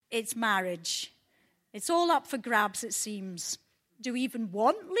it's marriage. It's all up for grabs, it seems. Do we even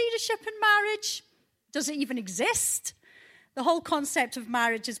want leadership in marriage? Does it even exist? The whole concept of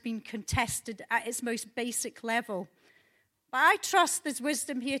marriage has been contested at its most basic level. But I trust there's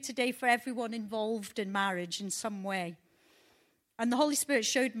wisdom here today for everyone involved in marriage in some way. And the Holy Spirit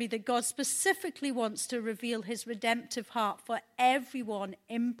showed me that God specifically wants to reveal his redemptive heart for everyone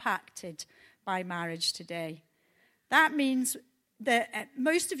impacted by marriage today. That means that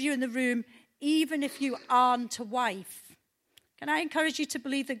most of you in the room, even if you aren't a wife, can I encourage you to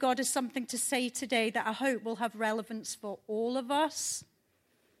believe that God has something to say today that I hope will have relevance for all of us?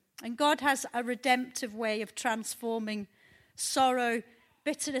 And God has a redemptive way of transforming sorrow,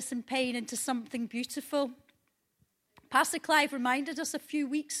 bitterness, and pain into something beautiful. Pastor Clive reminded us a few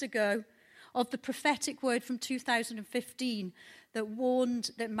weeks ago of the prophetic word from 2015 that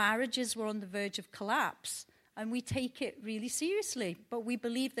warned that marriages were on the verge of collapse. And we take it really seriously. But we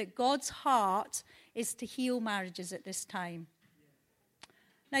believe that God's heart is to heal marriages at this time.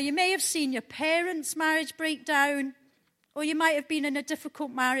 Now, you may have seen your parents' marriage break down, or you might have been in a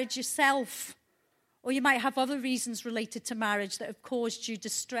difficult marriage yourself, or you might have other reasons related to marriage that have caused you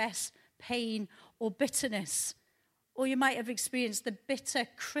distress, pain, or bitterness. Or you might have experienced the bitter,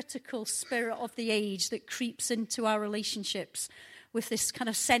 critical spirit of the age that creeps into our relationships with this kind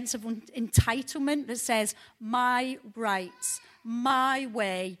of sense of entitlement that says, my rights, my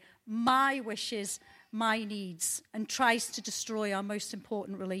way, my wishes, my needs, and tries to destroy our most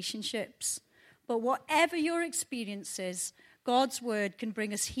important relationships. But whatever your experience is, God's word can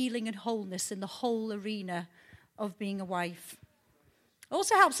bring us healing and wholeness in the whole arena of being a wife. It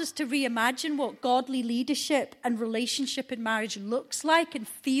also helps us to reimagine what godly leadership and relationship in marriage looks like and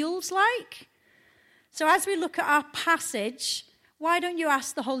feels like. So as we look at our passage, why don't you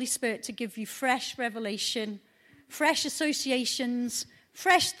ask the Holy Spirit to give you fresh revelation, fresh associations,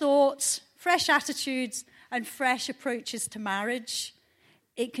 fresh thoughts, fresh attitudes, and fresh approaches to marriage?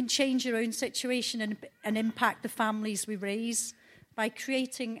 It can change your own situation and impact the families we raise. By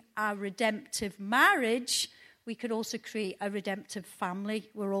creating a redemptive marriage, we could also create a redemptive family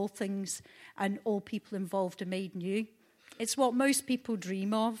where all things and all people involved are made new. It's what most people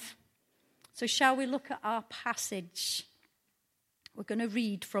dream of. So shall we look at our passage? We're going to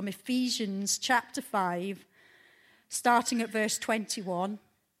read from Ephesians chapter 5, starting at verse 21,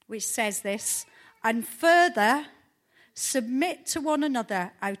 which says this, "And further, submit to one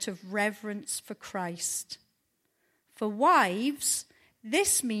another out of reverence for Christ. For wives,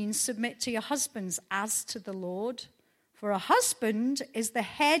 this means submit to your husbands as to the Lord. For a husband is the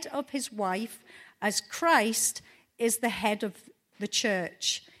head of his wife, as Christ is the head of the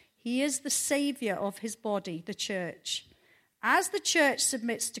church. He is the Savior of his body, the church. As the church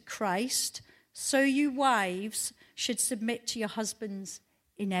submits to Christ, so you wives should submit to your husbands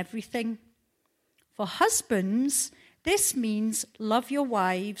in everything. For husbands, this means love your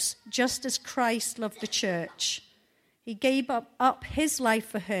wives just as Christ loved the church. He gave up his life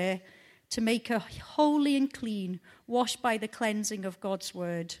for her to make her holy and clean, washed by the cleansing of God's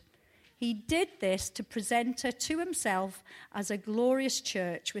word. He did this to present her to himself as a glorious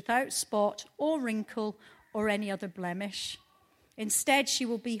church without spot or wrinkle or any other blemish. Instead, she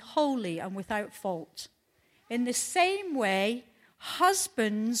will be holy and without fault. In the same way,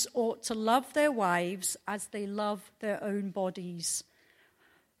 husbands ought to love their wives as they love their own bodies.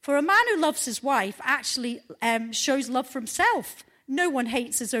 For a man who loves his wife actually shows love for himself. No one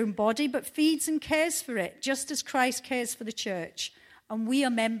hates his own body, but feeds and cares for it, just as Christ cares for the church, and we are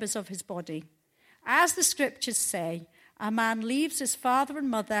members of his body. As the scriptures say, a man leaves his father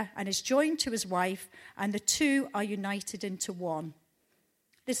and mother and is joined to his wife, and the two are united into one.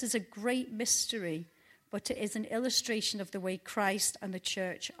 This is a great mystery, but it is an illustration of the way Christ and the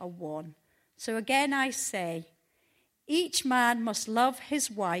church are one. So again I say, each man must love his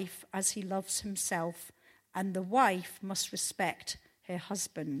wife as he loves himself, and the wife must respect her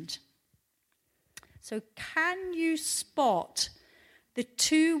husband. So can you spot the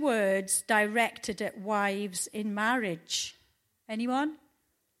two words directed at wives in marriage? Anyone?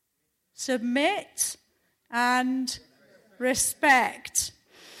 Submit and respect.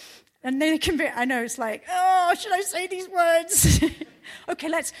 And then it can be, I know it's like, oh, should I say these words? Okay,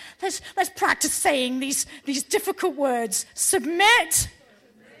 let's practice saying these difficult words. Submit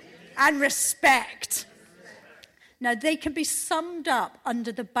and respect. Now, they can be summed up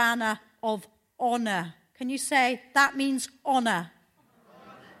under the banner of honor. Can you say, that means honor?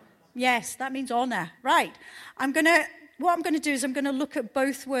 Yes, that means honor. Right. What I'm going to do is I'm going to look at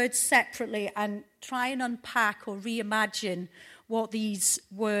both words separately and try and unpack or reimagine what these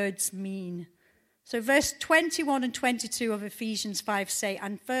words mean. So verse 21 and 22 of Ephesians 5 say,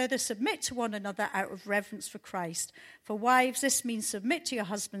 and further submit to one another out of reverence for Christ. For wives, this means submit to your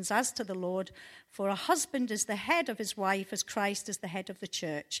husbands as to the Lord. For a husband is the head of his wife as Christ is the head of the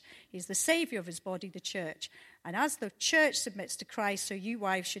church. He is the Savior of his body, the church. And as the church submits to Christ, so you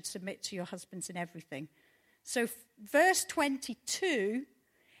wives should submit to your husbands in everything. So verse 22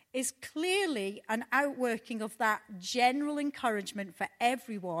 is clearly an outworking of that general encouragement for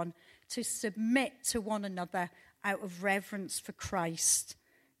everyone to submit to one another out of reverence for Christ.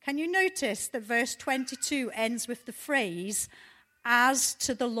 Can you notice that verse 22 ends with the phrase, as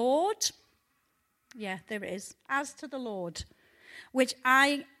to the Lord? Yeah, there it is, as to the Lord, which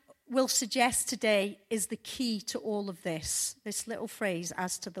I will suggest today is the key to all of this little phrase,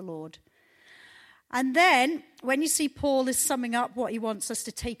 as to the Lord. And then, when you see Paul is summing up what he wants us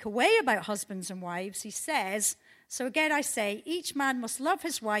to take away about husbands and wives, he says, so again I say, each man must love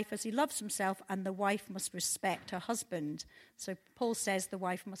his wife as he loves himself, and the wife must respect her husband. So Paul says the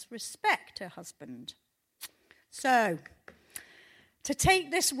wife must respect her husband. So, to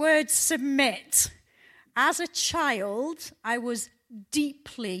take this word submit, as a child, I was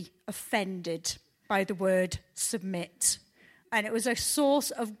deeply offended by the word submit. And it was a source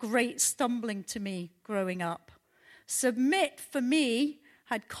of great stumbling to me growing up. Submit, for me,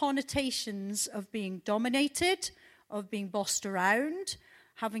 had connotations of being dominated, of being bossed around,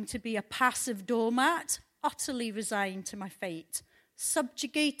 having to be a passive doormat, utterly resigned to my fate,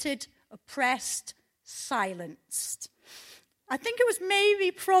 subjugated, oppressed, silenced. I think it was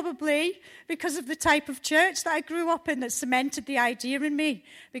probably because of the type of church that I grew up in that cemented the idea in me,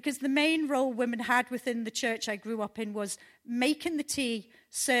 because the main role women had within the church I grew up in was making the tea,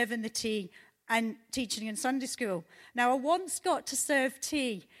 serving the tea, and teaching in Sunday school. Now, I once got to serve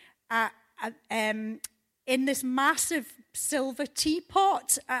tea in this massive silver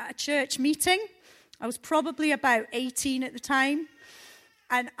teapot at a church meeting. I was probably about 18 at the time,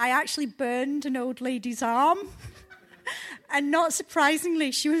 and I actually burned an old lady's arm. And not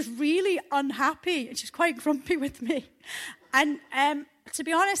surprisingly, she was really unhappy, and she was quite grumpy with me. And to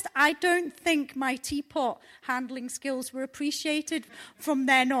be honest, I don't think my teapot handling skills were appreciated from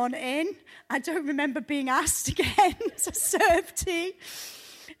then on in. I don't remember being asked again to serve tea.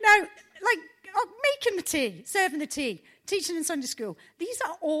 Now, making the tea, serving the tea, teaching in Sunday school, these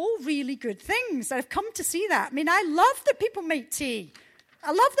are all really good things. I've come to see that. I mean, I love that people make tea.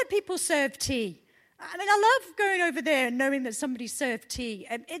 I love that people serve tea. I mean, I love going over there and knowing that somebody served tea.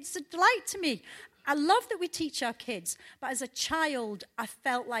 It's a delight to me. I love that we teach our kids. But as a child, I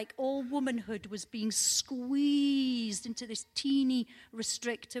felt like all womanhood was being squeezed into this teeny,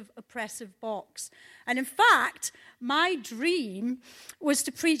 restrictive, oppressive box. And in fact, my dream was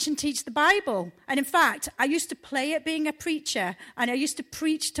to preach and teach the Bible. And in fact, I used to play at being a preacher. And I used to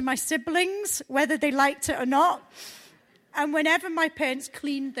preach to my siblings, whether they liked it or not. And whenever my parents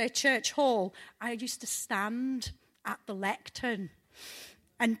cleaned their church hall, I used to stand at the lectern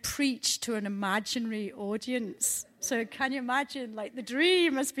and preach to an imaginary audience. So can you imagine, the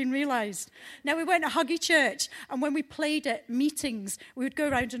dream has been realized. Now, we went to Huggy Church, and when we played at meetings, we'd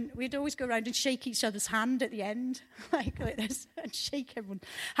always go around and shake each other's hand at the end, like this, and shake everyone's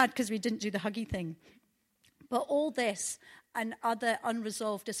hand because we didn't do the huggy thing. But all this and other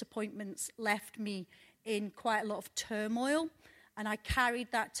unresolved disappointments left me in quite a lot of turmoil, and I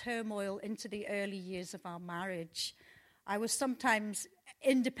carried that turmoil into the early years of our marriage. I was sometimes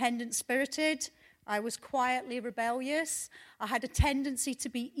independent-spirited. I was quietly rebellious. I had a tendency to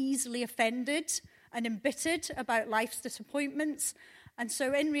be easily offended and embittered about life's disappointments. And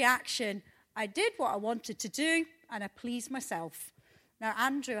so in reaction, I did what I wanted to do, and I pleased myself. Now,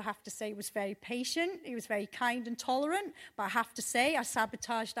 Andrew, I have to say, was very patient. He was very kind and tolerant. But I have to say, I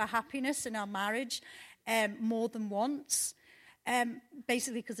sabotaged our happiness in our marriage more than once,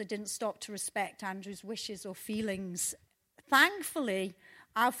 basically because I didn't stop to respect Andrew's wishes or feelings. Thankfully,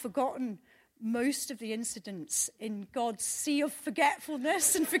 I've forgotten most of the incidents in God's sea of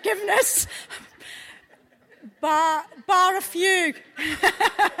forgetfulness and forgiveness, bar a few.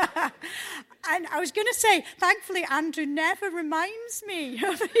 And I was going to say, thankfully, Andrew never reminds me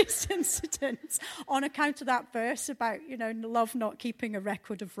of these incidents on account of that verse about, love not keeping a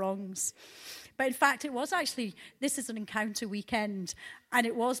record of wrongs. But in fact, it was actually, this is an encounter weekend, and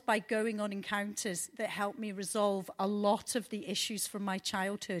it was by going on encounters that helped me resolve a lot of the issues from my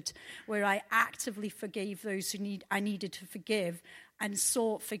childhood, where I actively forgave those I needed to forgive, and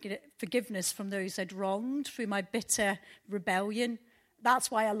sought forgiveness from those I'd wronged through my bitter rebellion.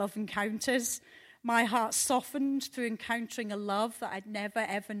 That's why I love encounters. My heart softened through encountering a love that I'd never,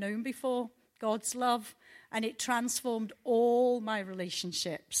 ever known before, God's love. and it transformed all my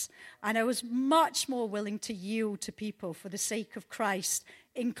relationships. And I was much more willing to yield to people for the sake of Christ,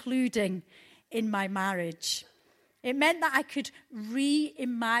 including in my marriage. It meant that I could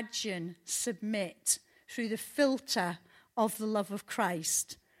reimagine submit through the filter of the love of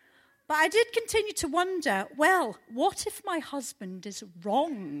Christ. But I did continue to wonder, well, what if my husband is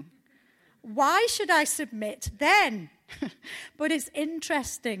wrong? Why should I submit then? But it's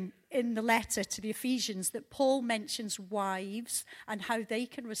interesting in the letter to the Ephesians that Paul mentions wives and how they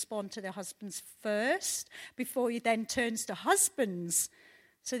can respond to their husbands first before he then turns to husbands.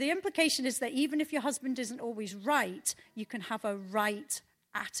 So the implication is that even if your husband isn't always right, you can have a right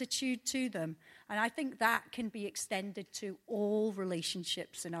attitude to them. And I think that can be extended to all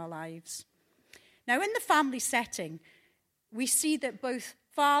relationships in our lives. Now, in the family setting, we see that both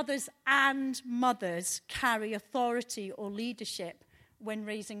fathers and mothers carry authority or leadership when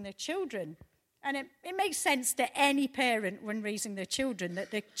raising their children. And it makes sense to any parent when raising their children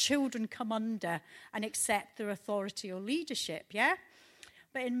that their children come under and accept their authority or leadership, yeah?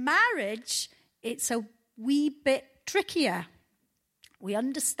 But in marriage, it's a wee bit trickier. We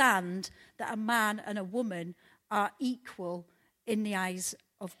understand that a man and a woman are equal in the eyes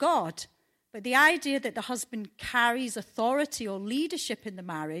of God. But the idea that the husband carries authority or leadership in the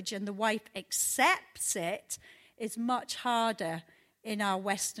marriage and the wife accepts it is much harder in our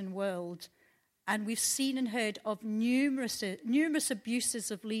Western world. And we've seen and heard of numerous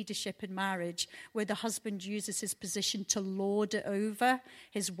abuses of leadership in marriage where the husband uses his position to lord it over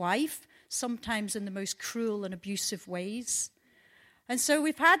his wife, sometimes in the most cruel and abusive ways. And so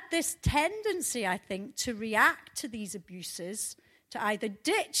we've had this tendency, I think, to react to these abuses, to either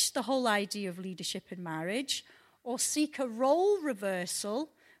ditch the whole idea of leadership in marriage or seek a role reversal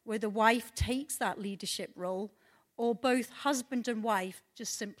where the wife takes that leadership role, or both husband and wife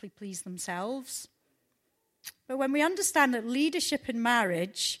just simply please themselves. But when we understand that leadership in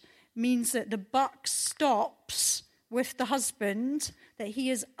marriage means that the buck stops with the husband, that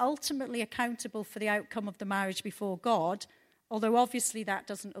he is ultimately accountable for the outcome of the marriage before God, although obviously that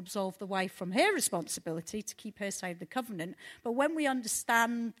doesn't absolve the wife from her responsibility to keep her side of the covenant. But when we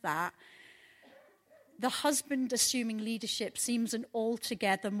understand that, the husband assuming leadership seems an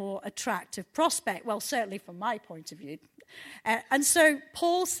altogether more attractive prospect. Well, certainly from my point of view. And so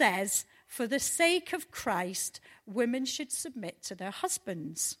Paul says, for the sake of Christ, women should submit to their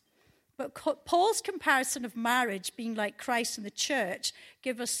husbands. But Paul's comparison of marriage being like Christ and the church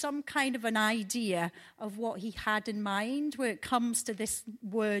give us some kind of an idea of what he had in mind where it comes to this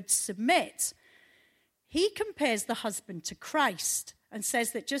word submit. He compares the husband to Christ and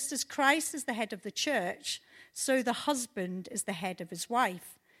says that just as Christ is the head of the church, so the husband is the head of his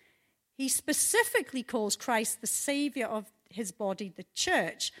wife. He specifically calls Christ the Savior of his body, the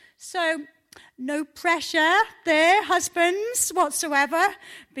church. So no pressure there, husbands, whatsoever,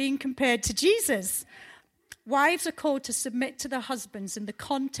 being compared to Jesus. Wives are called to submit to their husbands in the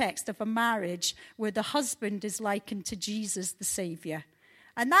context of a marriage where the husband is likened to Jesus, the Savior.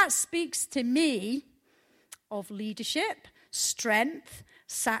 And that speaks to me of leadership, strength,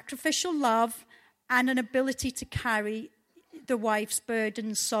 sacrificial love, and an ability to carry the wife's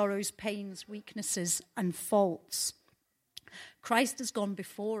burdens, sorrows, pains, weaknesses, and faults. Christ has gone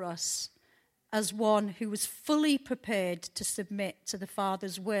before us as one who was fully prepared to submit to the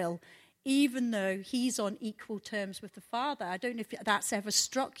Father's will, even though he's on equal terms with the Father. I don't know if that's ever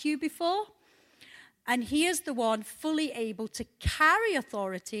struck you before. And he is the one fully able to carry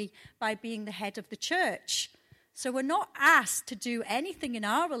authority by being the head of the church. So we're not asked to do anything in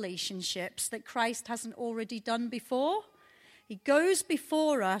our relationships that Christ hasn't already done before. He goes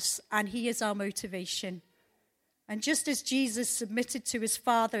before us and he is our motivation. And just as Jesus submitted to his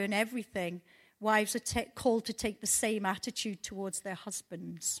Father in everything, wives are called to take the same attitude towards their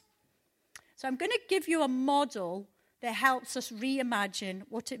husbands. So I'm going to give you a model that helps us reimagine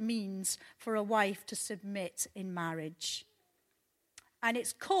what it means for a wife to submit in marriage. And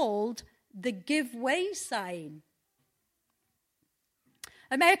it's called the give way sign.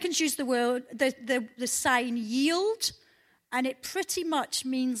 Americans use the sign yield, and it pretty much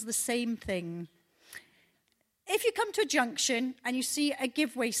means the same thing. If you come to a junction and you see a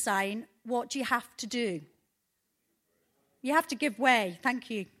give way sign, what do you have to do? You have to give way. Thank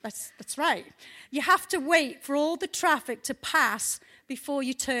you. That's right. You have to wait for all the traffic to pass before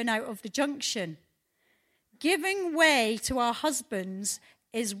you turn out of the junction. Giving way to our husbands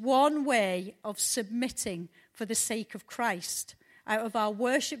is one way of submitting for the sake of Christ, out of our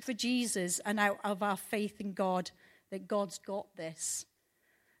worship for Jesus and out of our faith in God, that God's got this.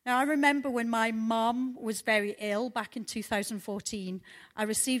 Now, I remember when my mum was very ill back in 2014, I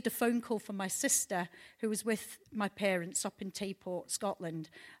received a phone call from my sister who was with my parents up in Tayport, Scotland.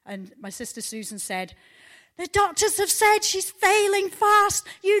 And my sister Susan said, "The doctors have said she's failing fast.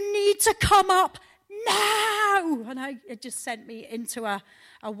 You need to come up now." And it just sent me into a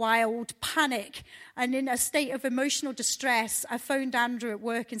wild panic. And in a state of emotional distress, I phoned Andrew at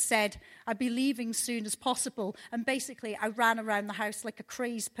work and said, "I'd be leaving soon as possible." And basically, I ran around the house like a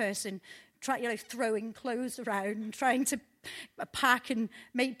crazed person, throwing clothes around and trying to pack and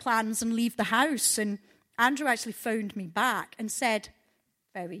make plans and leave the house. And Andrew actually phoned me back and said,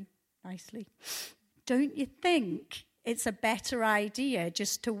 very nicely, "Don't you think it's a better idea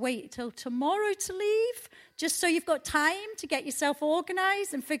just to wait till tomorrow to leave, just so you've got time to get yourself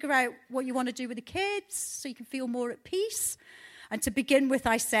organised and figure out what you want to do with the kids so you can feel more at peace?" And to begin with,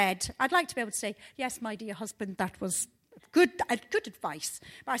 I said, I'd like to be able to say, "Yes, my dear husband, that was good advice."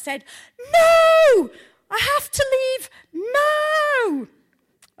 But I said, "No, I have to leave now."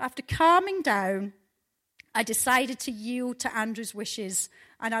 After calming down, I decided to yield to Andrew's wishes,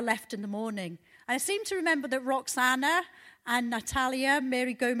 and I left in the morning. And I seem to remember that Roxana and Natalia,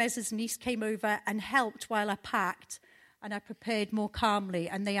 Mary Gomez's niece, came over and helped while I packed, and I prepared more calmly,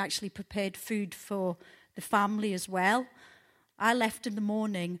 and they actually prepared food for the family as well. I left in the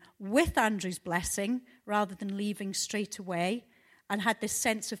morning with Andrew's blessing rather than leaving straight away, and had this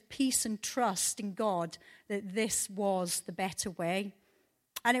sense of peace and trust in God that this was the better way.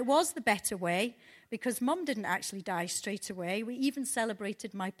 And it was the better way, because Mum didn't actually die straight away. We even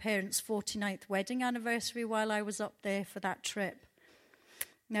celebrated my parents' 49th wedding anniversary while I was up there for that trip.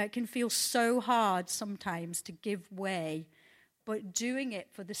 Now, it can feel so hard sometimes to give way, but doing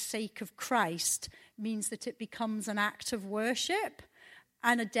it for the sake of Christ means that it becomes an act of worship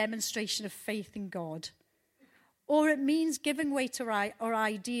and a demonstration of faith in God. Or it means giving way to our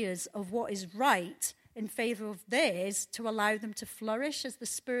ideas of what is right in favor of theirs to allow them to flourish as the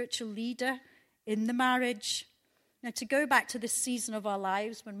spiritual leader in the marriage. Now, to go back to this season of our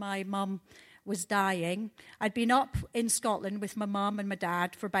lives when my mum was dying, I'd been up in Scotland with my mum and my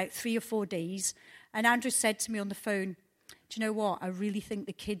dad for about 3 or 4 days, and Andrew said to me on the phone, "Do you know what? I really think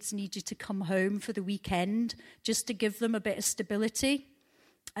the kids need you to come home for the weekend just to give them a bit of stability."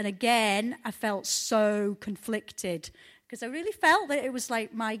 And again, I felt so conflicted because I really felt that it was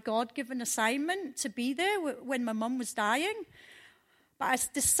like my God-given assignment to be there when my mum was dying. But I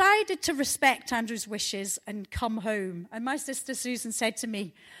decided to respect Andrew's wishes and come home. And my sister Susan said to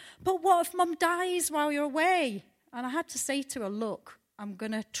me, "But what if Mum dies while you're away?" And I had to say to her, "Look, I'm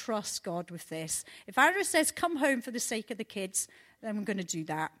going to trust God with this. If Andrew says come home for the sake of the kids, then I'm going to do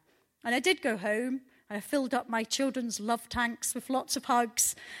that." And I did go home, and I filled up my children's love tanks with lots of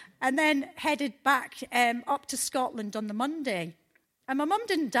hugs, and then headed back up to Scotland on the Monday. And my mum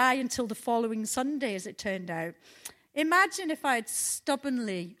didn't die until the following Sunday, as it turned out. Imagine if I had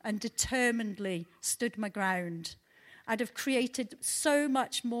stubbornly and determinedly stood my ground. I'd have created so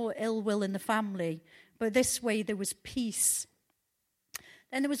much more ill will in the family, but this way there was peace.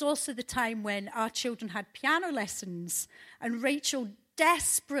 Then there was also the time when our children had piano lessons, and Rachel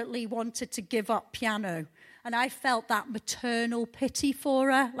desperately wanted to give up piano. And I felt that maternal pity for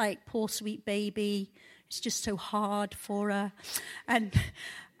her, like, poor sweet baby, it's just so hard for her.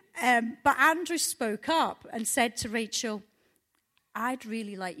 But Andrew spoke up and said to Rachel, "I'd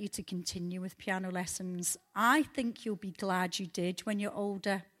really like you to continue with piano lessons. I think you'll be glad you did when you're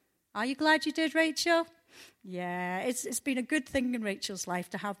older." Are you glad you did, Rachel? Yeah, it's been a good thing in Rachel's life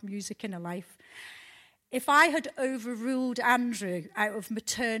to have music in her life. If I had overruled Andrew out of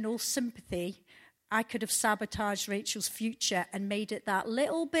maternal sympathy, I could have sabotaged Rachel's future and made it that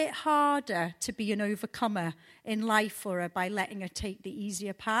little bit harder to be an overcomer in life for her by letting her take the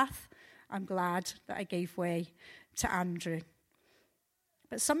easier path. I'm glad that I gave way to Andrew.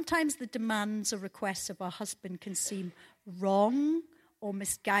 But sometimes the demands or requests of our husband can seem wrong or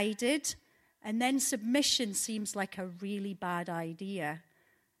misguided, and then submission seems like a really bad idea.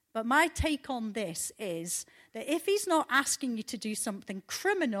 But my take on this is that if he's not asking you to do something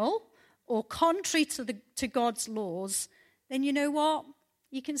criminal or contrary to God's laws, then you know what?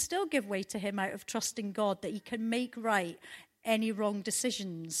 You can still give way to him out of trusting God that he can make right any wrong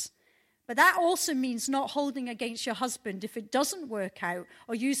decisions. But that also means not holding against your husband if it doesn't work out,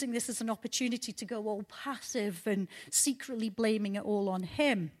 or using this as an opportunity to go all passive and secretly blaming it all on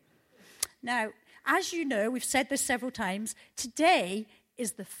him. Now, as you know, we've said this several times, today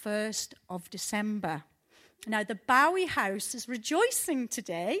is the 1st of December. Now, the Bowie house is rejoicing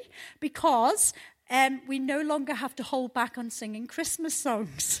today because we no longer have to hold back on singing Christmas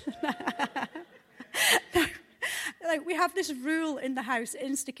songs. like we have this rule in the house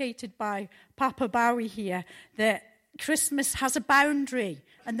instigated by Papa Bowie here that Christmas has a boundary,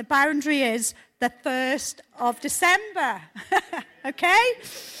 and the boundary is the 1st of December. Okay?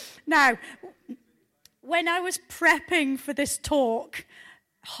 Now, when I was prepping for this talk,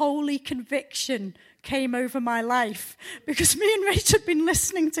 holy conviction came over my life because me and Rach had been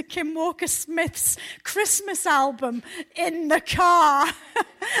listening to Kim Walker-Smith's Christmas album in the car.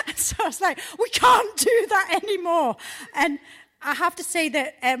 And so I was like, we can't do that anymore. And I have to say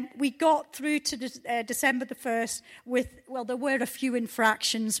that we got through to December the 1st with, well, there were a few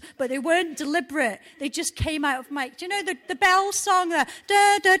infractions, but they weren't deliberate. They just came out of my, do you know the Bell song? The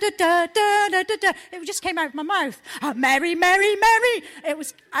da-da-da-da-da-da-da-da. It just came out of my mouth. Oh, Mary, Mary, Mary. It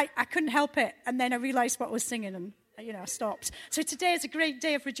was, I couldn't help it. And then I realized what I was singing and, I stopped. So today is a great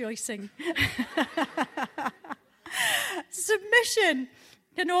day of rejoicing. Submission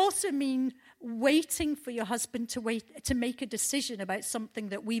can also mean waiting for your husband to make a decision about something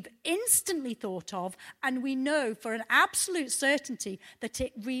that we've instantly thought of, and we know for an absolute certainty that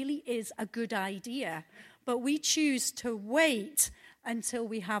it really is a good idea. But we choose to wait until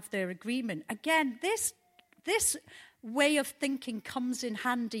we have their agreement. Again, this way of thinking comes in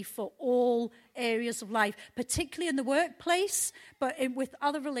handy for all areas of life, particularly in the workplace, but with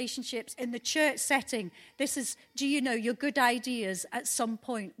other relationships, in the church setting. This is, do you know, your good ideas at some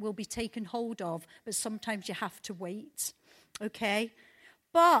point will be taken hold of, but sometimes you have to wait, okay?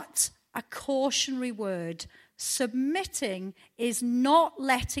 But a cautionary word, submitting is not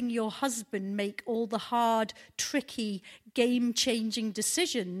letting your husband make all the hard, tricky, game-changing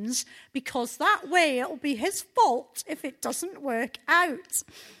decisions, because that way it'll be his fault if it doesn't work out.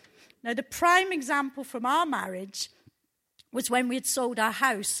 Now, the prime example from our marriage was when we had sold our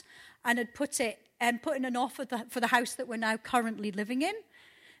house and had put in an offer for the house that we're now currently living in.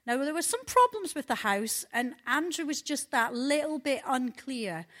 Now, there were some problems with the house, and Andrew was just that little bit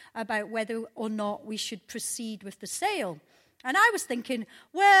unclear about whether or not we should proceed with the sale. And I was thinking,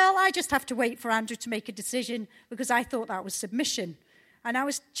 well, I just have to wait for Andrew to make a decision because I thought that was submission. And I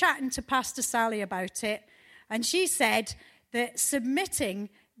was chatting to Pastor Sally about it, and she said that submitting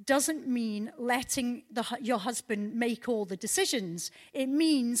doesn't mean letting your husband make all the decisions. It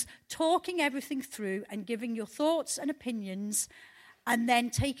means talking everything through and giving your thoughts and opinions, and then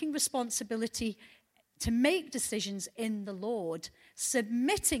taking responsibility to make decisions in the Lord.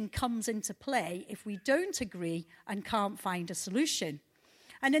 Submitting comes into play if we don't agree and can't find a solution.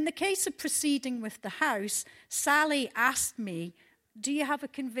 And in the case of proceeding with the house, Sally asked me, do you have a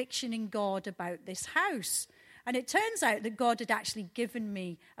conviction in God about this house? And it turns out that God had actually given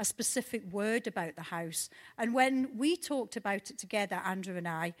me a specific word about the house. And when we talked about it together, Andrew and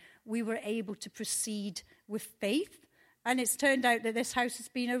I, we were able to proceed with faith. And it's turned out that this house has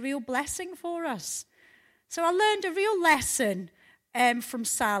been a real blessing for us. So I learned a real lesson from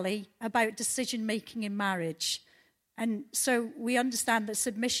Sally about decision-making in marriage. And so we understand that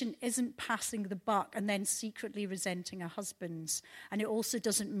submission isn't passing the buck and then secretly resenting our husbands. And it also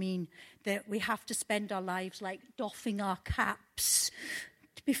doesn't mean that we have to spend our lives like doffing our caps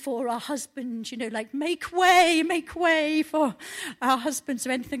before our husbands, like make way for our husbands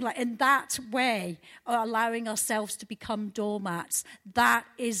or anything like in that way, or allowing ourselves to become doormats. That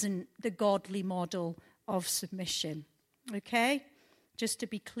isn't the godly model of submission, okay? Just to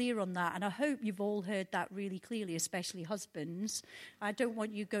be clear on that, and I hope you've all heard that really clearly, especially husbands. I don't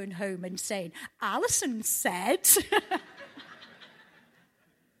want you going home and saying, Alison said.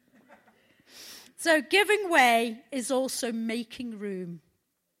 So giving way is also making room.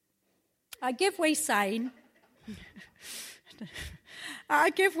 Our give way sign,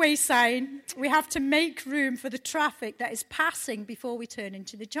 we have to make room for the traffic that is passing before we turn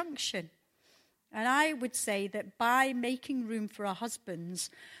into the junction. And I would say that by making room for our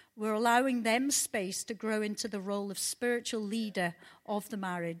husbands, we're allowing them space to grow into the role of spiritual leader of the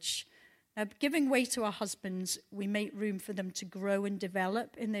marriage. Now, giving way to our husbands, we make room for them to grow and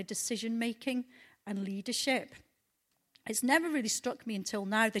develop in their decision-making and leadership. It's never really struck me until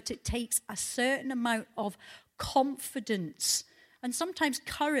now that it takes a certain amount of confidence and sometimes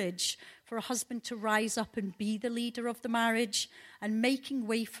courage for a husband to rise up and be the leader of the marriage, and making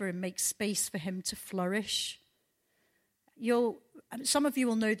way for him makes space for him to flourish. Some of you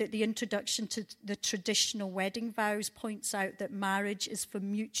will know that the introduction to the traditional wedding vows points out that marriage is for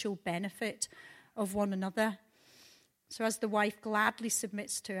mutual benefit of one another. So as the wife gladly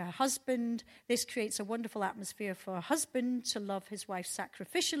submits to her husband, this creates a wonderful atmosphere for a husband to love his wife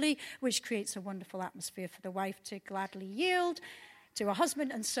sacrificially, which creates a wonderful atmosphere for the wife to gladly yield to her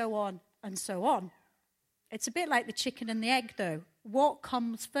husband, and so on and so on. It's a bit like the chicken and the egg, though. What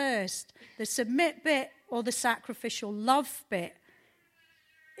comes first, the submit bit or the sacrificial love bit?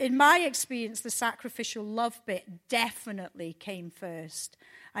 In my experience, the sacrificial love bit definitely came first,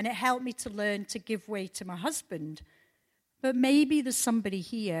 and it helped me to learn to give way to my husband. But maybe there's somebody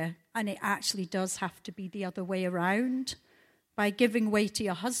here, and it actually does have to be the other way around. By giving way to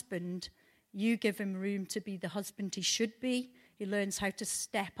your husband, you give him room to be the husband he should be. He learns how to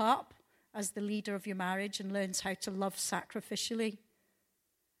step up as the leader of your marriage and learns how to love sacrificially.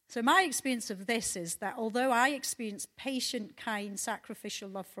 So my experience of this is that although I experienced patient, kind, sacrificial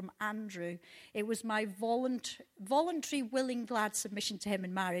love from Andrew, it was my voluntary, willing, glad submission to him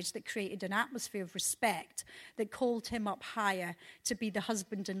in marriage that created an atmosphere of respect that called him up higher to be the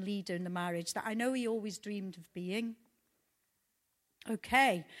husband and leader in the marriage that I know he always dreamed of being.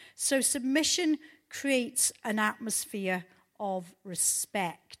 Okay, so submission creates an atmosphere of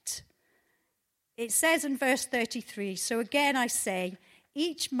respect. It says in verse 33, so again I say,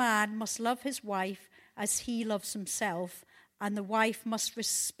 each man must love his wife as he loves himself, and the wife must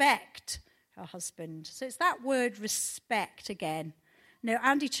respect her husband. So it's that word respect again. Now,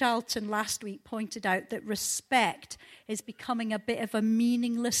 Andy Charlton last week pointed out that respect is becoming a bit of a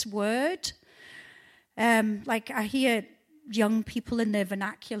meaningless word. Like I hear young people in their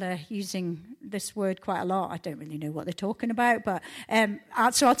vernacular using this word quite a lot. I don't really know what they're talking about, but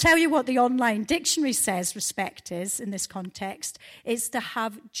so I'll tell you what the online dictionary says respect is in this context. It's to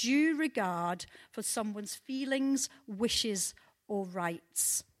have due regard for someone's feelings, wishes, or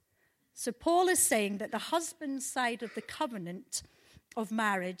rights. So Paul is saying that the husband's side of the covenant of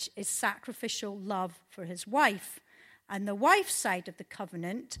marriage is sacrificial love for his wife, and the wife's side of the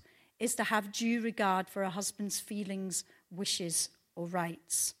covenant is to have due regard for her husband's feelings, wishes, or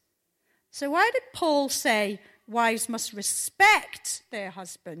rights. So why did Paul say wives must respect their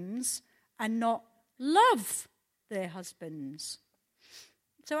husbands and not love their husbands?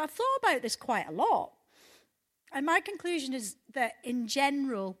 So I've thought about this quite a lot. And my conclusion is that in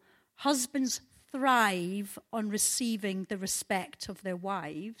general, husbands thrive on receiving the respect of their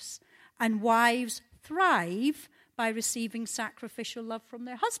wives, and wives thrive by receiving sacrificial love from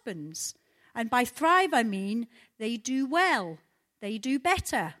their husbands. And by thrive, I mean they do well, they do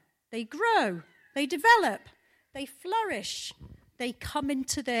better, they grow, they develop, they flourish, they come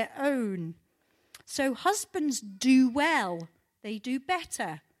into their own. So husbands do well, they do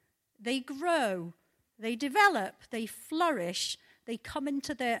better, they grow, they develop, they flourish, they come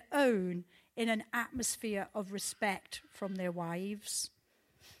into their own in an atmosphere of respect from their wives.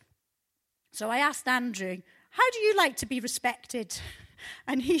 So I asked Andrew, how do you like to be respected?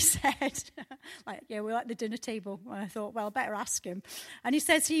 And he said, we're at the dinner table. And I thought, well, I better ask him. And he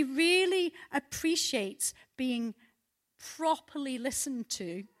says he really appreciates being properly listened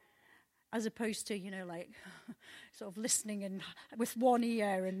to, as opposed to, sort of listening and with one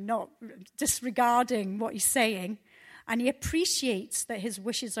ear and not disregarding what he's saying. And he appreciates that his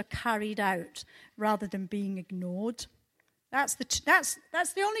wishes are carried out rather than being ignored. That's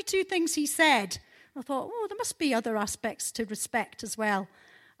the only two things he said. I thought, there must be other aspects to respect as well.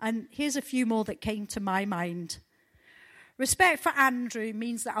 And here's a few more that came to my mind. Respect for Andrew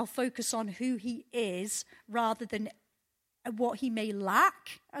means that I'll focus on who he is rather than what he may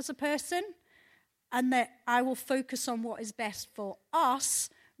lack as a person, and that I will focus on what is best for us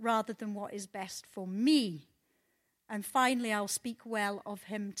rather than what is best for me. And finally, I'll speak well of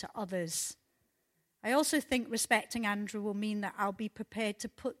him to others. I also think respecting Andrew will mean that I'll be prepared to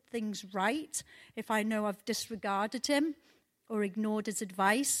put things right if I know I've disregarded him or ignored his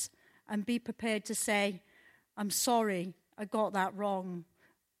advice, and be prepared to say, I'm sorry, I got that wrong.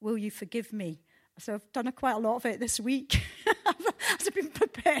 Will you forgive me? So I've done quite a lot of it this week. As I've been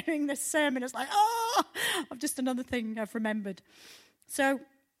preparing this sermon, it's like, I've just another thing I've remembered. So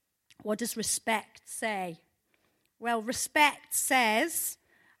what does respect say? Well, respect says,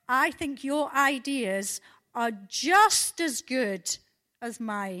 I think your ideas are just as good as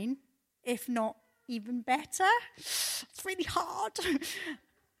mine, if not even better. It's really hard.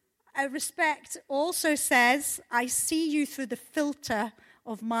 Respect also says, I see you through the filter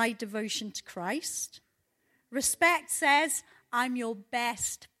of my devotion to Christ. Respect says, I'm your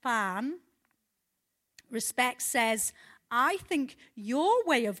best fan. Respect says, I think your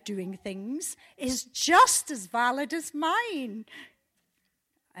way of doing things is just as valid as mine.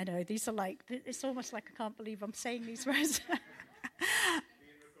 I know, these are like, it's almost like I can't believe I'm saying these words.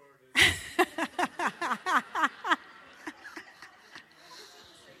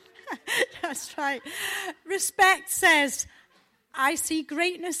 That's right. Respect says, I see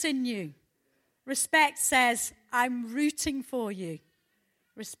greatness in you. Respect says, I'm rooting for you.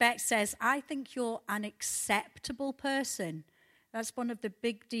 Respect says, I think you're an acceptable person. That's one of the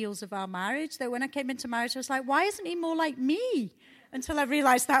big deals of our marriage, that when I came into marriage, I was like, why isn't he more like me? Until I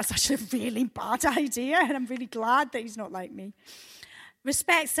realized that's actually a really bad idea, and I'm really glad that he's not like me.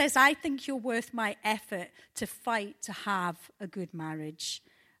 Respect says, I think you're worth my effort to fight to have a good marriage.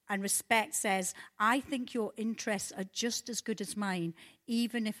 And respect says, I think your interests are just as good as mine,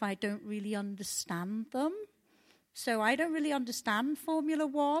 even if I don't really understand them. So I don't really understand Formula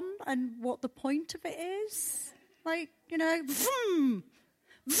One and what the point of it is. Like, vroom,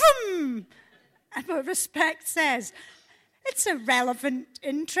 vroom. But respect says, it's a relevant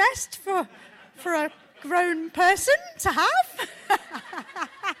interest for a grown person to have.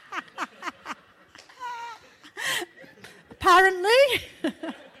 Apparently.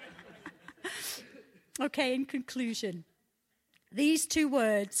 Okay, in conclusion, these two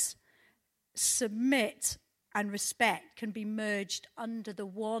words, submit and respect, can be merged under the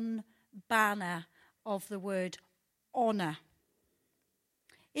one banner of the word honor.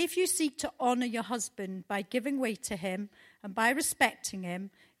 If you seek to honor your husband by giving way to him and by respecting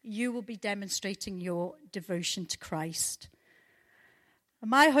him, you will be demonstrating your devotion to Christ. And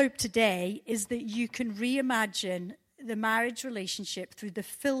my hope today is that you can reimagine the marriage relationship through the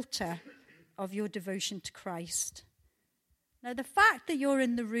filter of your devotion to Christ. Now, the fact that you're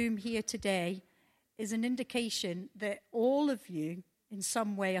in the room here today is an indication that all of you, in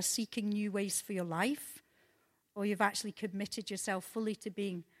some way, are seeking new ways for your life, or you've actually committed yourself fully to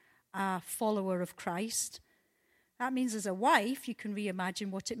being a follower of Christ. That means as a wife, you can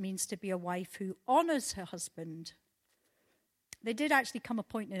reimagine what it means to be a wife who honors her husband. There did actually come a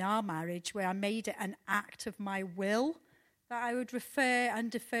point in our marriage where I made it an act of my will that I would refer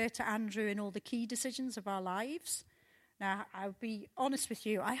and defer to Andrew in all the key decisions of our lives. Now, I'll be honest with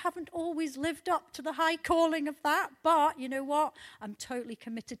you, I haven't always lived up to the high calling of that, but you know what? I'm totally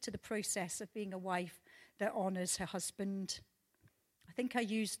committed to the process of being a wife that honors her husband. I think I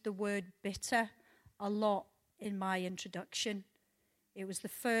used the word bitter a lot in my introduction. It was the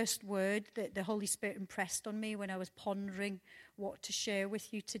first word that the Holy Spirit impressed on me when I was pondering what to share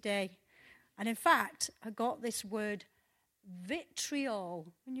with you today. And in fact, I got this word vitriol.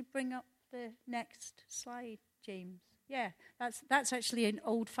 Can you bring up the next slide, James? Yeah, that's actually an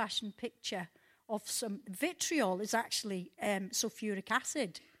old-fashioned picture of some... Vitriol is actually sulfuric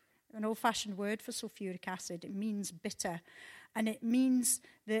acid, an old-fashioned word for sulfuric acid. It means bitter. And it means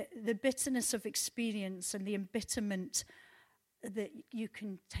the bitterness of experience and the embitterment that you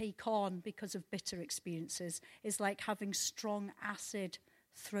can take on because of bitter experiences is like having strong acid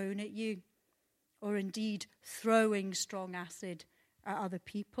thrown at you, or indeed throwing strong acid at other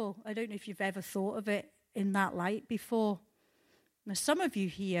people. I don't know if you've ever thought of it in that light before. Now, some of you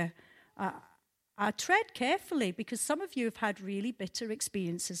here tread carefully, because some of you have had really bitter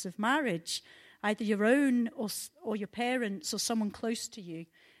experiences of marriage, either your own or your parents or someone close to you.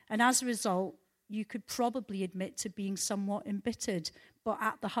 And as a result, you could probably admit to being somewhat embittered, but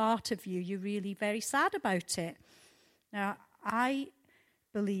at the heart of you, you're really very sad about it. Now, I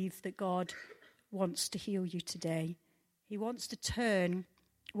believe that God wants to heal you today. He wants to turn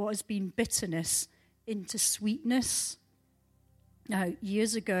what has been bitterness into sweetness. Now,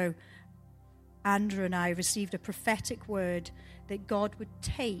 years ago, Andrew and I received a prophetic word that God would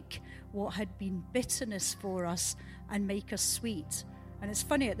take what had been bitterness for us and make us sweet. And it's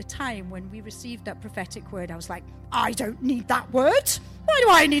funny, at the time when we received that prophetic word, I was like, I don't need that word. Why do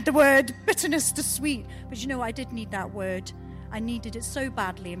I need the word bitterness to sweet? But you know, I did need that word. I needed it so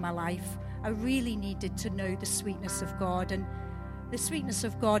badly in my life. I really needed to know the sweetness of God. And the sweetness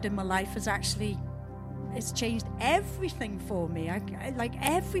of God in my life has actually... it's changed everything for me. Like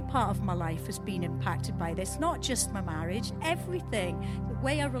every part of my life has been impacted by this, not just my marriage, everything. The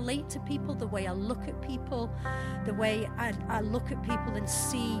way I relate to people, the way I look at people, the way I look at people and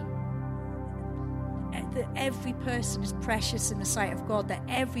see that every person is precious in the sight of God, that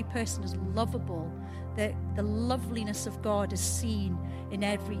every person is lovable, that the loveliness of God is seen in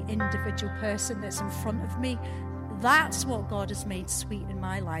every individual person that's in front of me. That's what God has made sweet in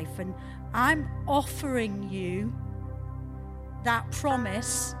my life. And I'm offering you that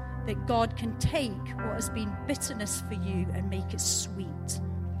promise that God can take what has been bitterness for you and make it sweet.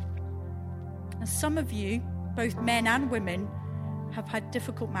 And some of you, both men and women, have had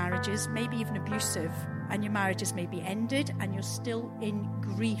difficult marriages, maybe even abusive, and your marriages may be ended and you're still in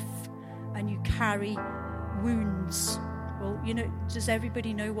grief and you carry wounds. Well, you know, does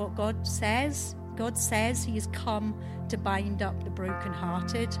everybody know what God says? God says he has come to bind up the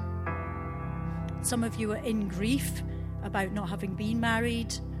brokenhearted. Some of you are in grief about not having been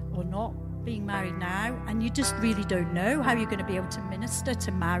married or not being married now, and you just really don't know how you're going to be able to minister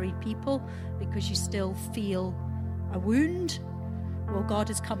to married people because you still feel a wound. Well, God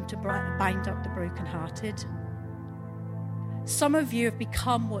has come to bind up the brokenhearted. Some of you have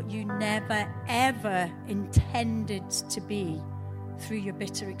become what you never, ever intended to be through your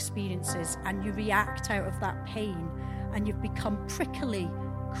bitter experiences, and you react out of that pain, and you've become prickly,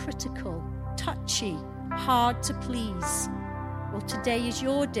 critical, touchy, hard to please. Well, today is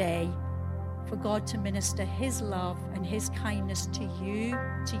your day for God to minister his love and his kindness to you,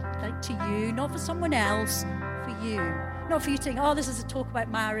 to you, not for someone else, for you. Not for you to think, oh, this is a talk about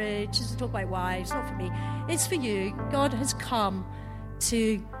marriage, this is a talk about wives, not for me. It's for you. God has come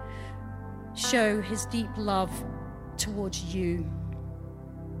to show his deep love towards you.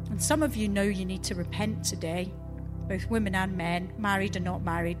 And some of you know you need to repent today, both women and men, married and not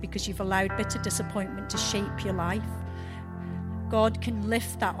married, because you've allowed bitter disappointment to shape your life. God can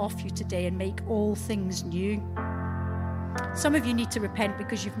lift that off you today and make all things new. Some of you need to repent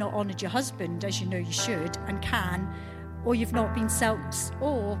because you've not honoured your husband as you know you should and can, or you've not been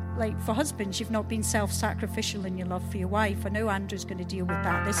for husbands, you've not been self-sacrificial in your love for your wife. I know Andrew's going to deal with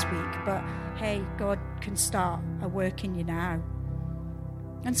that this week, but hey, God can start a work in you now.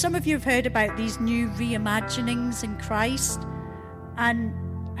 And some of you have heard about these new reimaginings in Christ and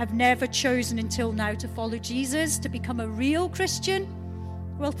have never chosen until now to follow Jesus, to become a real Christian.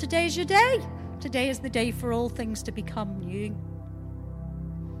 Well, today's your day. Today is the day for all things to become new.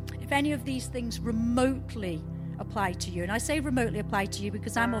 If any of these things remotely apply to you, and I say remotely apply to you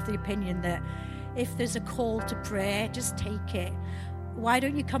because I'm of the opinion that if there's a call to prayer, just take it. Why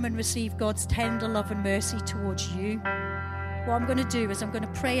don't you come and receive God's tender love and mercy towards you? What I'm going to do is I'm going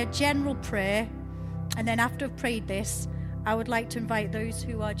to pray a general prayer, and then after I've prayed this, I would like to invite those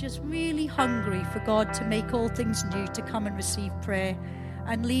who are just really hungry for God to make all things new to come and receive prayer.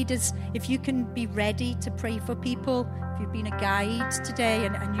 And leaders, if you can be ready to pray for people, if you've been a guide today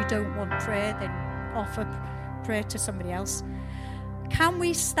and you don't want prayer, then offer prayer to somebody else. Can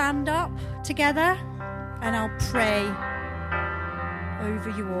we stand up together? And I'll pray over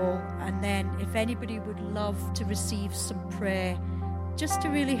you all. And then if anybody would love to receive some prayer, just to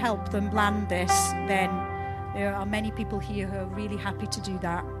really help them land this, then there are many people here who are really happy to do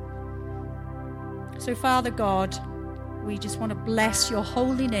that. So, Father God, we just want to bless your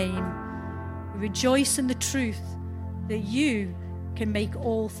holy name. We rejoice in the truth that you can make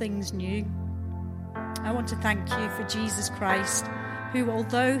all things new. I want to thank you for Jesus Christ, who,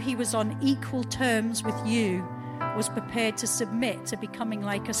 although he was on equal terms with you, was prepared to submit to becoming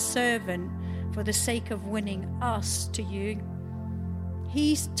like a servant for the sake of winning us to you.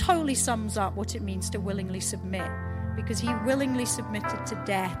 He totally sums up what it means to willingly submit, because he willingly submitted to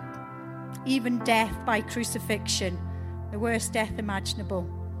death, even death by crucifixion, the worst death imaginable.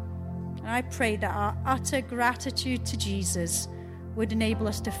 And I pray that our utter gratitude to Jesus would enable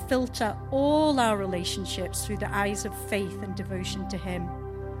us to filter all our relationships through the eyes of faith and devotion to him.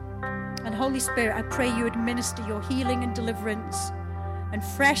 And Holy Spirit, I pray you would minister your healing and deliverance and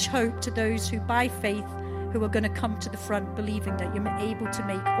fresh hope to those who by faith who are going to come to the front believing that you're able to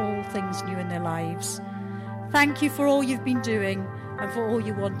make all things new in their lives. Thank you for all you've been doing and for all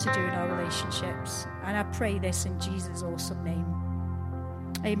you want to do in our relationships. And I pray this in Jesus' awesome name.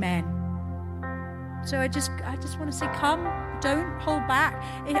 Amen. So I just want to say, come, don't hold back.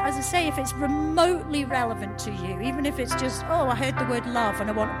 As I say, if it's remotely relevant to you, even if it's just, oh, I heard the word love and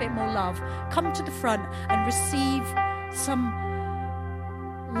I want a bit more love, come to the front and receive some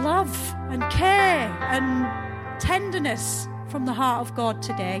love and care and tenderness from the heart of God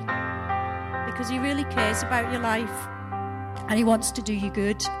today, because he really cares about your life and he wants to do you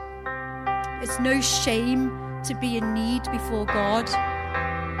good. It's no shame to be in need before God.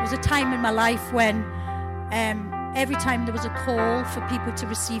 There was a time in my life when every time there was a call for people to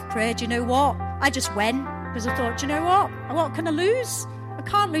receive prayer, do you know what? I just went, because I thought, do you know what can I lose? I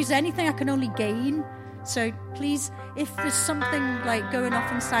can't lose anything, I can only gain. So please, if there's something like going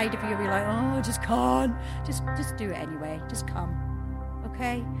off inside of you, you're like, oh, I just can't, just do it anyway. Just come,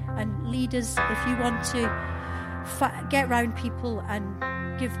 okay? And leaders, if you want to get around people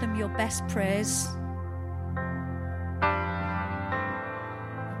and give them your best prayers.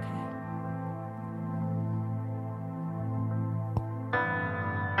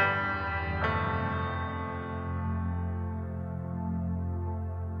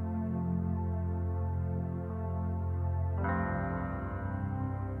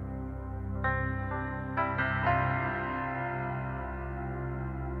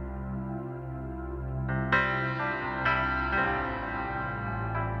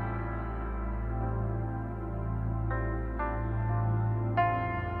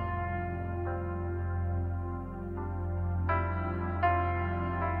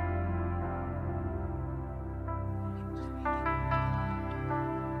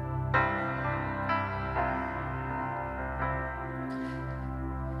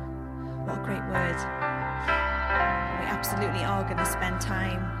 What a great word. We absolutely are going to spend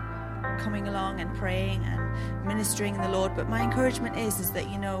time coming along and praying and ministering in the Lord. But my encouragement is that,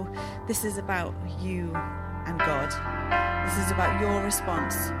 this is about you and God. This is about your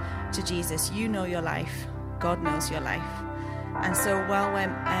response to Jesus. You know your life. God knows your life. And so while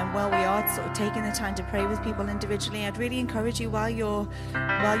we are sort of taking the time to pray with people individually, I'd really encourage you while you're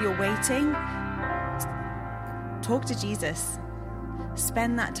waiting, talk to Jesus.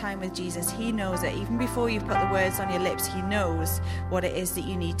 Spend that time with Jesus. He knows it. Even before you've put the words on your lips, he knows what it is that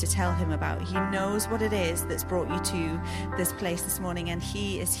you need to tell him about. He knows what it is that's brought you to this place this morning, and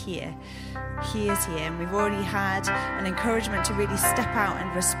he is here. He is here, and we've already had an encouragement to really step out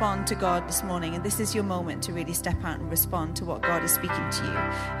and respond to God this morning, and this is your moment to really step out and respond to what God is speaking to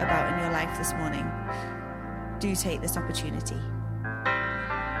you about in your life this morning. Do take this opportunity.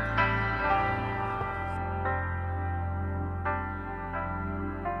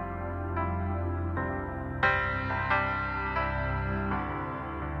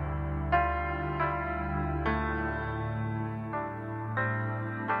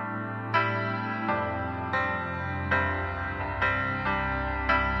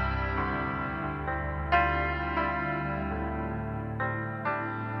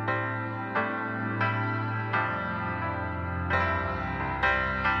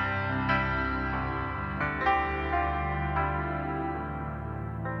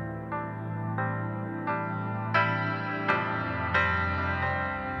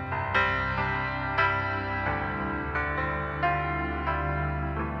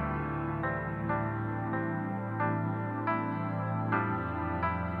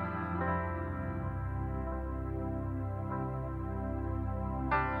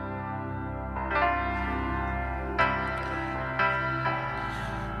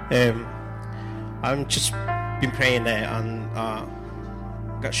 I've just been praying there, and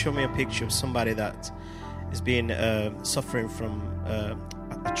God showed me a picture of somebody that is being suffering from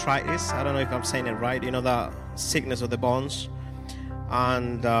arthritis. I don't know if I'm saying it right. That sickness of the bones.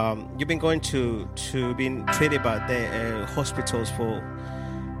 And you've been going to being treated by the hospitals for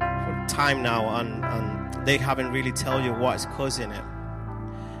time now, and they haven't really tell you what's causing it.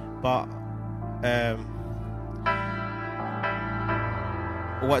 But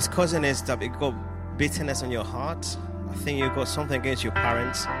what's causing is that you got bitterness on your heart. I think you got something against your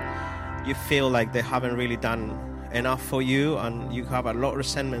parents. You feel like they haven't really done enough for you, and you have a lot of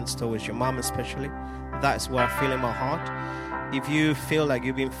resentments towards your mom especially. That's what I feel in my heart. If you feel like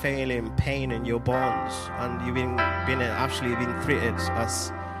you've been feeling pain in your bones and you've been actually treated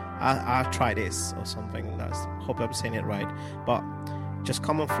as arthritis or something, hope I'm saying it right. But just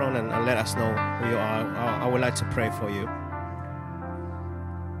come in front and let us know who you are. I would like to pray for you.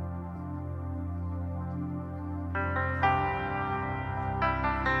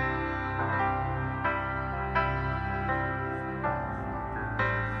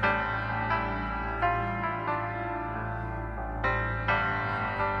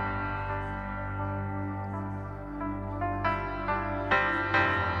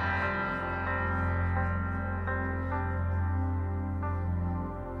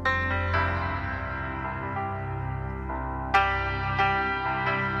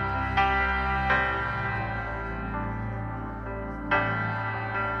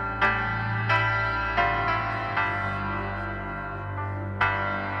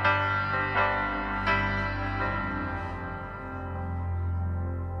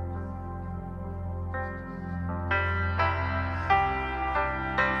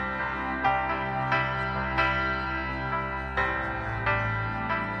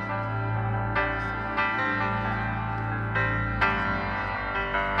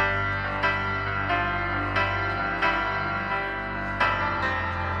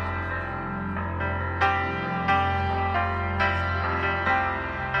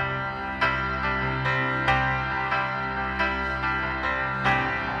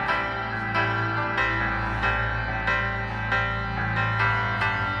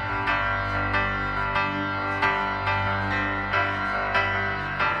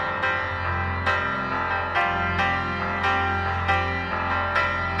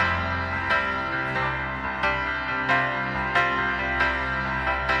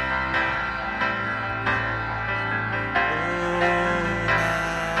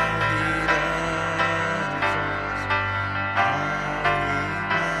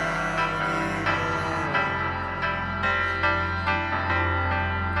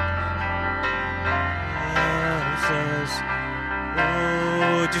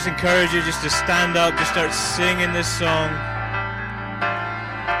 Just encourage you just to stand up, just start singing this song.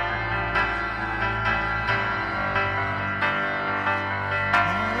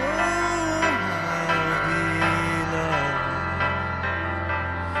 Oh,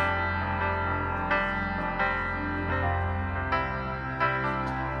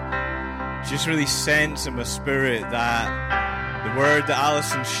 just really sense in my spirit that the word that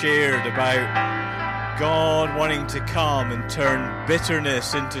Alison shared about God wanting to come and turn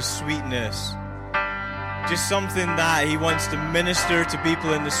bitterness into sweetness, just something that he wants to minister to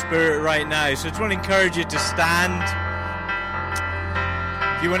people in the spirit right now. So I just want to encourage you to stand.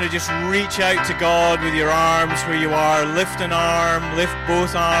 If you want to just reach out to God with your arms where you are, lift an arm, lift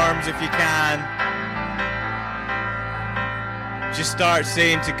both arms if you can. Just start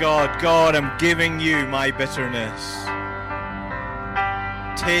saying to God, God, I'm giving you my bitterness.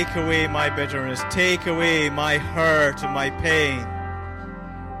 Take away my bitterness. Take away my hurt and my pain.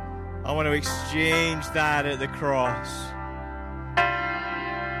 I want to exchange that at the cross.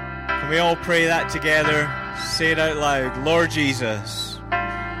 Can we all pray that together? Say it out loud. Lord Jesus,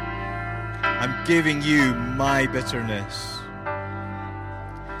 I'm giving you my bitterness.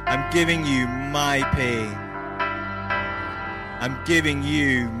 I'm giving you my pain. I'm giving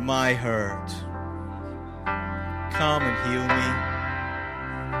you my hurt. Come and heal me.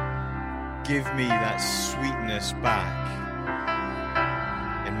 Give me that sweetness back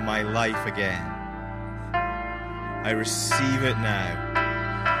in my life again. I receive it now.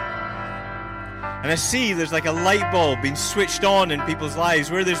 And I see there's like a light bulb being switched on in people's lives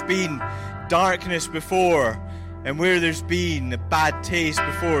where there's been darkness before and where there's been a bad taste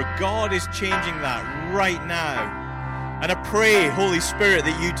before. God is changing that right now. And I pray, Holy Spirit,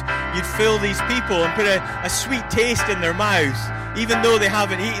 that you'd fill these people and put a sweet taste in their mouth, even though they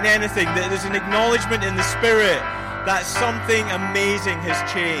haven't eaten anything, that there's an acknowledgement in the Spirit that something amazing has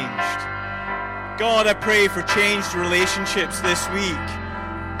changed. God, I pray for changed relationships this week.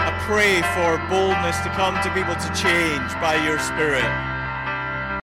 I pray for boldness to come to people to change by your Spirit.